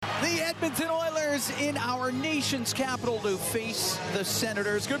Edmonton Oilers in our nation's capital to face the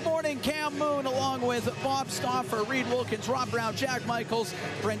Senators. Good morning, Cam Moon, along with Bob Stauffer, Reed Wilkins, Rob Brown, Jack Michaels,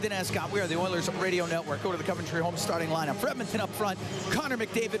 Brendan Escott. We are the Oilers Radio Network. Go to the Coventry Home starting lineup. For Edmonton up front, Connor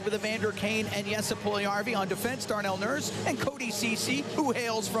McDavid with Evander Kane and Jesse Puljujarvi. On defense, Darnell Nurse and Cody Ceci, who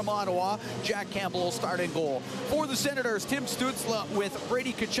hails from Ottawa. Jack Campbell will start in goal. For the Senators, Tim Stützle with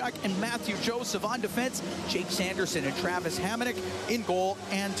Brady Tkachuk and Matthew Joseph. On defense, Jake Sanderson and Travis Hamonic. In goal,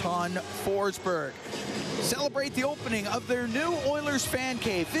 Anton Forsberg. Celebrate the opening of their new Oilers fan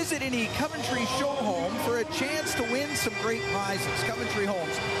cave. Visit any Coventry show home for a chance to win some great prizes. Coventry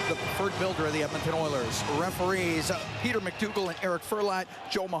Homes, the preferred builder of the Edmonton Oilers. Referees, Peter McDougall and Eric Furlat,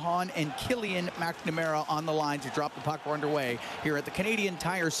 Joe Mahan and Killian McNamara on the line to drop the puck. We're underway here at the Canadian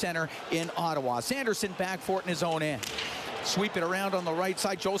Tire Center in Ottawa. Sanderson back for it in his own end. Sweep it around on the right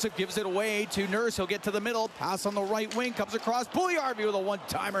side. Joseph gives it away to Nurse. He'll get to the middle. Pass on the right wing. Comes across. Puljujarvi with a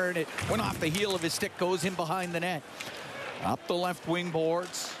one-timer, and it went off the heel of his stick. Goes in behind the net. Up the left wing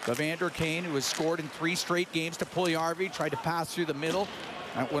boards. Evander Kane, who has scored in 3 straight games, to Puljujarvi. Tried to pass through the middle.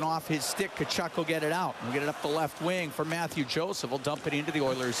 That went off his stick. Tkachuk will get it out. We'll get it up the left wing for Matthew Joseph. He'll dump it into the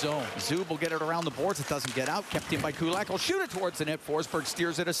Oilers zone. Zub will get it around the boards. It doesn't get out. Kept in by Kulak. He'll shoot it towards the net. Forsberg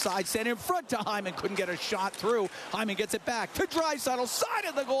steers it aside. Sent in front to Hyman. Couldn't get a shot through. Hyman gets it back to Draisaitl. Side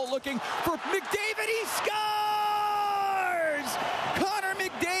of the goal looking for McDavid. He scores! Connor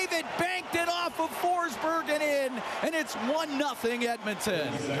McDavid banked it off of Forsberg and in. And it's 1-0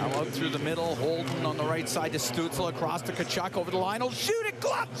 Edmonton. Now out through the middle. Holden on the right side to Stützle. Across to Tkachuk over the line. He'll shoot it.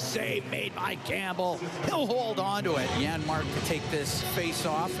 Glove save made by Campbell. He'll hold on to it. Janmark to take this face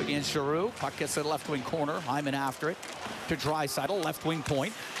off against Giroux. Puck gets to the left wing corner. Hyman after it to Draisaitl. Left wing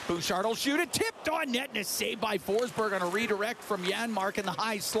point. Bouchard will shoot it. Tipped on net and a save by Forsberg on a redirect from Janmark in the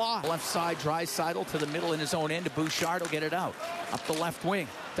high slot. Left side, Draisaitl to the middle in his own end to Bouchard. Will get it out. Up the left wing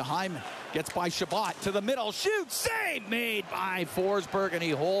to Hyman. Gets by Shabbat to the middle. Shoot! Save made by Forsberg, and he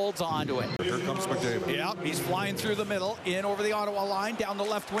holds on to it. Here comes McDavid. Yep, he's flying through the middle. In over the Ottawa line. Down the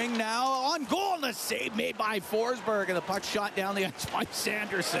left wing now. On goal, and a save made by Forsberg, and the puck shot down the ice by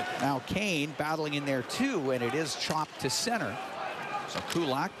Sanderson. Now Kane battling in there too, and it is chopped to center. So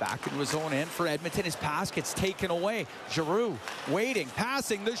Kulak back into his own end for Edmonton. His pass gets taken away. Giroux waiting,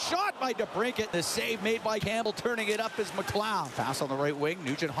 passing. The shot by DeBrincat. The save made by Campbell. Turning it up is McLeod. Pass on the right wing.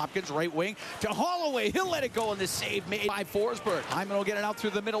 Nugent Hopkins right wing to Holloway. He'll let it go, and the save made by Forsberg. Hyman will get it out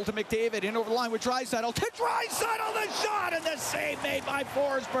through the middle to McDavid. In over the line with Draisaitl. To Draisaitl, the shot, and the save made by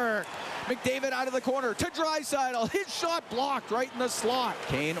Forsberg. McDavid out of the corner to Draisaitl. His shot blocked right in the slot.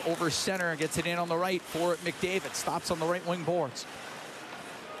 Kane over center and gets it in on the right for McDavid. Stops on the right wing boards.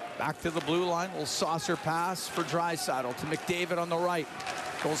 Back to the blue line, little saucer pass for Draisaitl to McDavid on the right.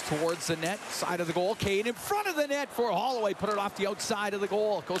 Goes towards the net, side of the goal. Kane in front of the net for Holloway. Put it off the outside of the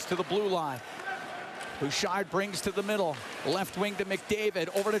goal. Goes to the blue line. Bouchard brings to the middle. Left wing to McDavid.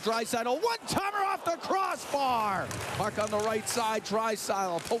 Over to Draisaitl. One-timer off the crossbar. Puck on the right side.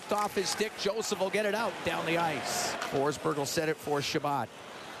 Draisaitl poked off his stick. Joseph will get it out down the ice. Forsberg will set it for Shabbat.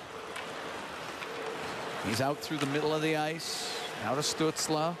 He's out through the middle of the ice. Now to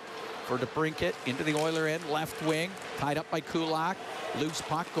Stützle for DeBrincat into the Oiler end, left wing, tied up by Kulak. Loose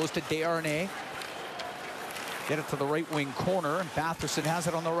puck goes to Desharnais. Get it to the right wing corner, and Batherson has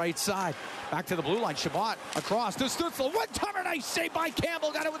it on the right side. Back to the blue line, Shabbat across to Stützle. One-timer, nice save by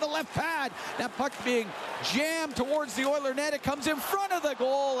Campbell. Got it with the left pad. That puck being jammed towards the Oiler net. It comes in front of the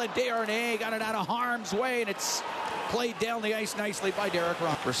goal, and Desharnais got it out of harm's way, and it's played down the ice nicely by Derek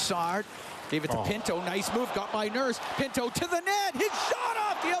Rock. Brassard gave it to Pinto. Nice move. Got by Nurse. Pinto to the net. His shot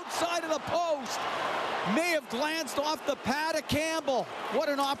off the outside of the post. May have glanced off the pad of Campbell. What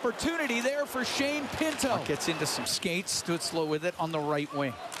an opportunity there for Shane Pinto. Gets into some skates. Stützle with it on the right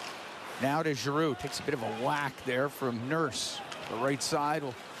wing. Now to Giroux. Takes a bit of a whack there from Nurse. The right side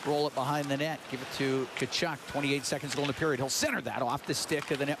will roll it behind the net. Give it to Tkachuk. 28 seconds to go in the period. He'll center that off the stick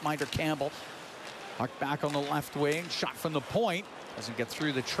of the netminder Campbell. Puck back on the left wing. Shot from the point. Doesn't get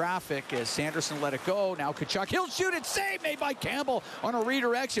through the traffic as Sanderson let it go. Now Tkachuk, he'll shoot it. Save made by Campbell on a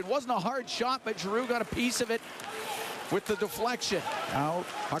redirection. Wasn't a hard shot, but Giroux got a piece of it with the deflection. Now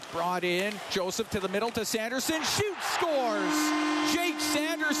puck brought in. Joseph to the middle to Sanderson. Shoots, scores. Jake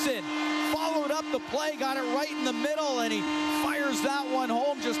Sanderson followed up the play, got it right in the middle, and he fires that one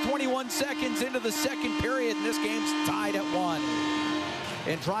home just 21 seconds into the second period. And this game's tied at 1.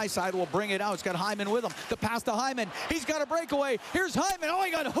 And Draisaitl will bring it out. He's got Hyman with him. The pass to Hyman. He's got a breakaway. Here's Hyman. Oh,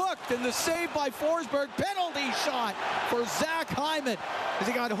 he got hooked. And the save by Forsberg. Penalty shot for Zach Hyman. As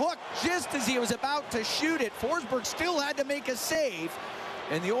he got hooked just as he was about to shoot it. Forsberg still had to make a save.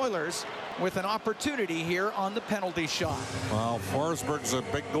 And the Oilers with an opportunity here on the penalty shot. Well, Forsberg's a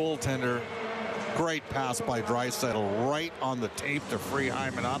big goaltender. Great pass by Draisaitl right on the tape to free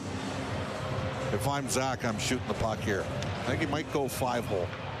Hyman up. If I'm Zach, I'm shooting the puck here. I think he might go 5-hole.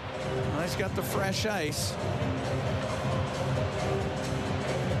 Well, he's got the fresh ice.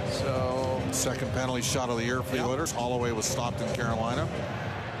 So second penalty shot of the year for the Oilers. Holloway was stopped in Carolina.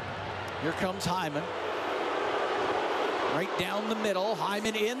 Here comes Hyman. Right down the middle.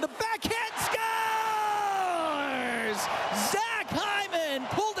 Hyman in the backhand scores! Zach Hyman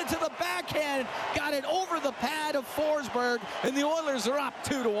pulled it to the backhand, got it over the pad of Forsberg, and the Oilers are up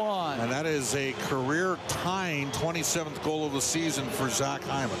 2-1. And that is a career-tying 27th goal of the season for Zach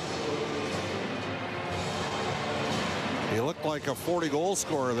Hyman. He looked like a 40-goal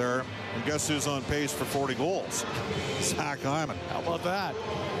scorer there, and guess who's on pace for 40 goals? Zach Hyman. How about that?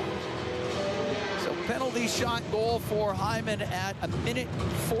 So penalty shot goal for Hyman at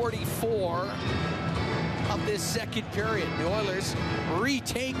 1:44 of this second period. The Oilers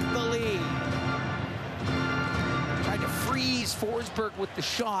retake the lead. Tried to freeze Forsberg with the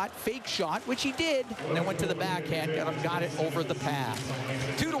shot, fake shot, which he did, and then went to the backhand, got it over the pad.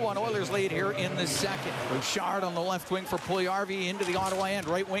 2-1 Oilers lead here in the second. Bouchard on the left wing for Puljujarvi into the Ottawa end.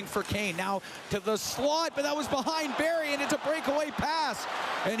 Right wing for Kane. Now to the slot, but that was behind Barrie, and it's a breakaway pass.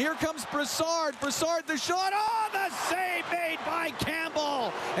 And here comes Brassard. Brassard, the shot. Oh, the save made by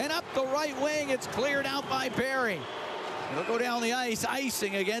Campbell. And up the right wing, it's cleared out by Barrie. He'll go down the ice,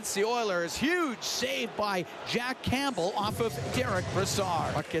 icing against the Oilers. Huge save by Jack Campbell off of Derek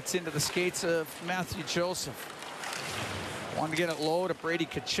Brassard. Puck gets into the skates of Matthew Joseph. Wanted to get it low to Brady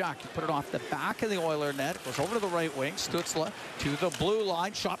Tkachuk. He put it off the back of the Oiler net. It goes over to the right wing. Stützle to the blue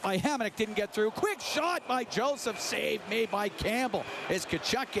line. Shot by Hamonic. Didn't get through. Quick shot by Joseph. Save made by Campbell as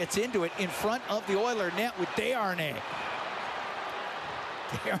Tkachuk gets into it in front of the Oiler net with Desharnais.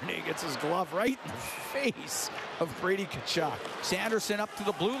 Desharnais gets his glove right in the face of Brady Tkachuk. Sanderson up to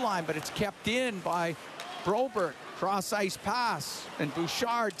the blue line, but it's kept in by Broberg. Cross ice pass, and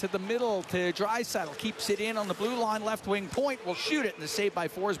Bouchard to the middle to Draisaitl. Keeps it in on the blue line, left wing point. Will shoot it, and the save by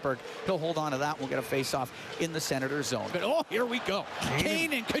Forsberg. He'll hold on to that. We'll get a face-off in the Senator zone. But oh, here we go.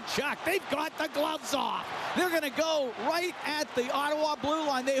 Kane and Tkachuk, they've got the gloves off. They're going to go right at the Ottawa blue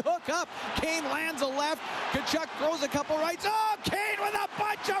line. They hook up. Kane lands a left. Tkachuk throws a couple rights. Oh, Kane with a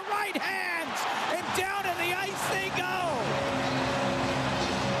bunch of right hands, and down in the ice they go.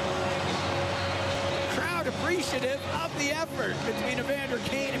 Appreciative of the effort between Evander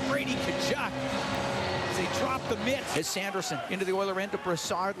Kane and Brady Tkachuk as they drop the mitts. As Sanderson into the Oiler end to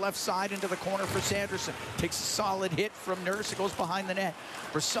Brassard, left side into the corner for Sanderson. Takes a solid hit from Nurse. It goes behind the net.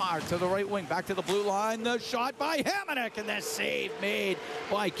 Brassard to the right wing, back to the blue line. The shot by Hamonic, and the save made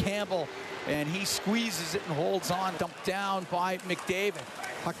by Campbell. And he squeezes it and holds on. Dumped down by McDavid.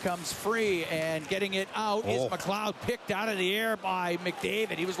 Puck comes free, and getting it out is McLeod, picked out of the air by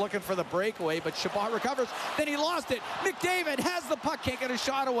McDavid. He was looking for the breakaway, but Chabot recovers. Then he lost it. McDavid has the puck, can't get a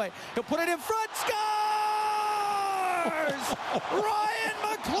shot away. He'll put it in front, scores! Ryan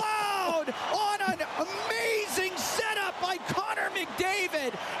McLeod on an amazing setup by Connor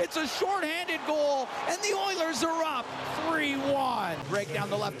McDavid. It's a shorthanded goal, and the Oilers are up 3-1. Greg down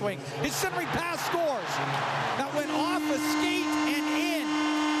the left wing. His centering pass scores. That went off a skate and in.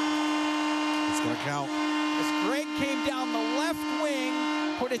 Going to count. As Greg came down the left wing,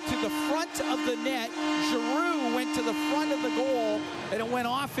 put it to the front of the net. Giroux went to the front of the goal, and it went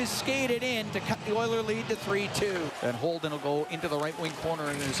off his skate and in to cut the Oiler lead to 3-2. And Holden will go into the right wing corner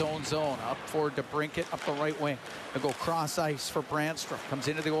in his own zone. Up for DeBrincat, up the right wing. They'll go cross ice for Brandstrom. Comes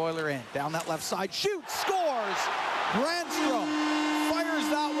into the Oiler end. Down that left side, shoots, scores! Brandstrom fires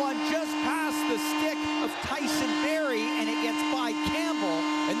that one just past the stick of Tyson Barrie, and it gets by Campbell,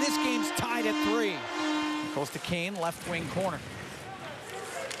 and this game's tied at 3. Goes to Kane, left wing corner.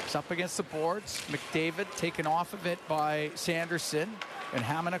 It's up against the boards. McDavid taken off of it by Sanderson, and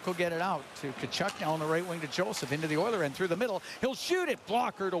Hamonic will get it out to Tkachuk now on the right wing to Joseph into the Oiler end through the middle. He'll shoot it,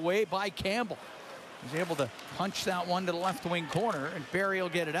 blockered away by Campbell. He's able to punch that one to the left wing corner, and Barrie will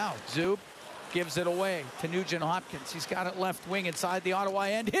get it out. Zub gives it away to Nugent Hopkins. He's got it left wing inside the Ottawa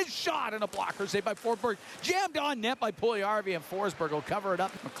end. His shot and a blocker saved by Forsberg. Jammed on net by Puljujarvi, and Forsberg will cover it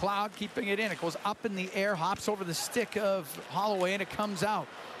up. McLeod keeping it in. It goes up in the air, hops over the stick of Holloway, and it comes out.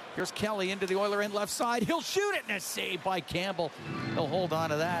 Here's Kelly into the Oiler end left side. He'll shoot it, and a save by Campbell. He'll hold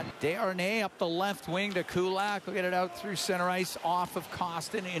on to that. Desharnais up the left wing to Kulak. Will get it out through center ice off of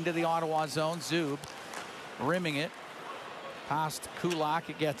Costin into the Ottawa zone. Zub rimming it past Kulak.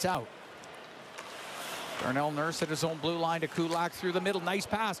 It gets out. Darnell Nurse at his own blue line to Kulak through the middle. Nice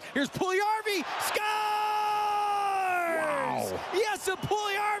pass. Here's Puljujarvi. Scores! Wow. Yes, and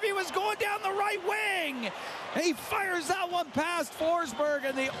Puljujarvi was going down the right wing. He fires that one past Forsberg,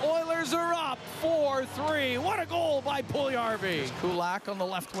 and the Oilers are up 4-3. What a goal by Puljujarvi. Kulak on the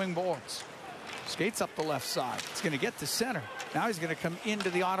left wing boards. Skates up the left side. It's going to get to center. Now he's going to come into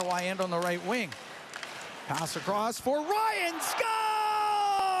the Ottawa end on the right wing. Pass across for Ryan.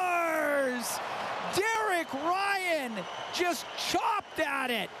 Scores! Derek Ryan just chopped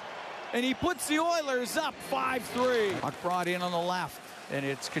at it. And he puts the Oilers up 5-3. Puck brought in on the left. And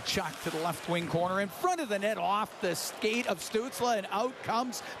it's Tkachuk to the left wing corner in front of the net, off the skate of Stützle, and out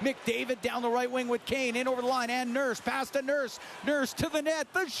comes McDavid down the right wing with Kane in over the line, and Nurse past to Nurse. Nurse to the net.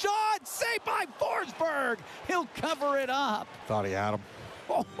 The shot saved by Forsberg. He'll cover it up. Thought he had him.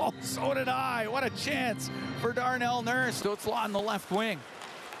 Oh, so did I. What a chance for Darnell Nurse. Stützle on the left wing.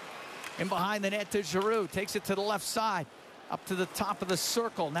 In behind the net to Giroux. Takes it to the left side. Up to the top of the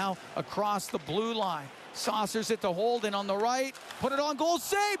circle. Now across the blue line. Saucers it to Holden on the right. Put it on goal.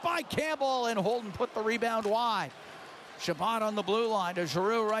 Saved by Campbell. And Holden put the rebound wide. Chabot on the blue line to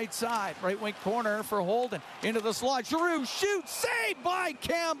Giroux right side. Right wing corner for Holden. Into the slot. Giroux shoots. Saved by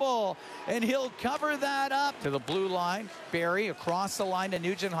Campbell. And he'll cover that up to the blue line. Barry across the line to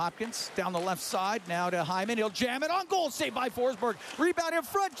Nugent Hopkins. Down the left side. Now to Hyman. He'll jam it on goal. Saved by Forsberg. Rebound in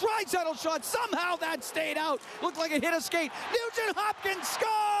front. Draisaitl shot. Somehow that stayed out. Looked like it hit a skate. Nugent Hopkins scores!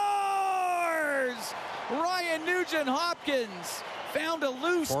 Ryan Nugent Hopkins found a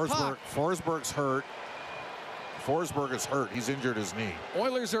loose puck. Forsberg's hurt. Forsberg is hurt. He's injured his knee.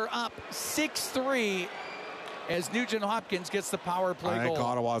 Oilers are up 6-3 as Nugent Hopkins gets the power play goal. I think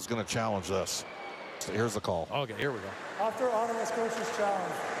Ottawa's going to challenge this. So here's the call. Okay, here we go. After Ottawa Scotia's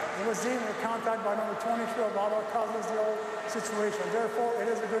challenge, it was deemed a contact by number 23 of Ottawa causes the old situation. Therefore, it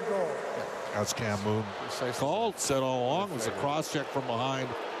is a good goal. That's Cam Moon. Called, said all along. It was a cross-check from behind.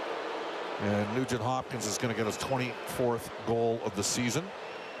 And Nugent Hopkins is going to get his 24th goal of the season.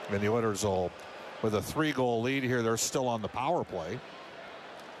 And the Oilers will, with a 3-goal lead here, they're still on the power play.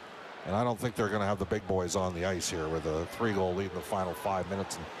 And I don't think they're going to have the big boys on the ice here with a 3-goal lead in the final 5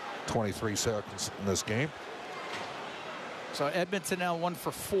 minutes and 23 seconds in this game. So Edmonton now 1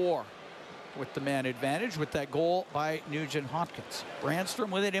 for 4 with the man advantage with that goal by Nugent Hopkins.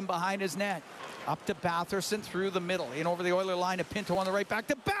 Brandstrom with it in behind his net. Up to Batherson through the middle. In over the Oiler line to Pinto on the right. Back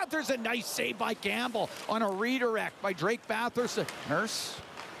to Batherson. Nice save by Campbell on a redirect by Drake Batherson. Nurse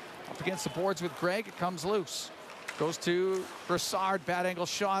up against the boards with Gregg. It comes loose. Goes to Brassard. Bad angle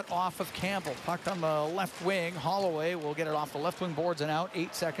shot off of Campbell. Puck on the left wing. Holloway will get it off the left wing boards and out.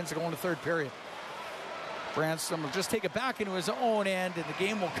 8 seconds to go in the third period. Brandstrom will just take it back into his own end, and the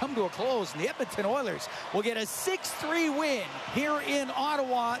game will come to a close. And the Edmonton Oilers will get a 6-3 win here in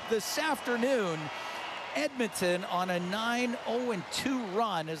Ottawa this afternoon. Edmonton on a 9-0-2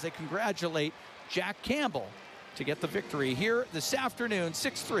 run as they congratulate Jack Campbell to get the victory here this afternoon,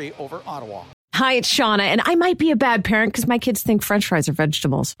 6-3 over Ottawa. Hi, it's Shauna, and I might be a bad parent because my kids think French fries are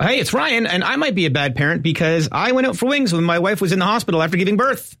vegetables. Hey, it's Ryan, and I might be a bad parent because I went out for wings when my wife was in the hospital after giving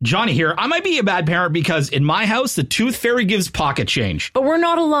birth. Johnny here. I might be a bad parent because in my house, the Tooth Fairy gives pocket change. But we're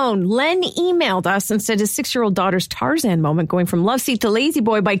not alone. Len emailed us and said his 6-year-old daughter's Tarzan moment going from love seat to lazy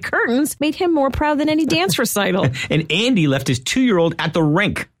boy by curtains made him more proud than any dance recital. And Andy left his 2-year-old at the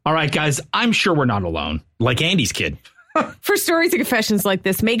rink. All right, guys, I'm sure we're not alone. Like Andy's kid. For stories and confessions like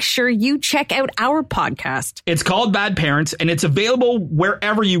this, make sure you check out our podcast. It's called Bad Parents, and it's available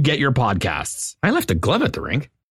wherever you get your podcasts. I left a glove at the rink.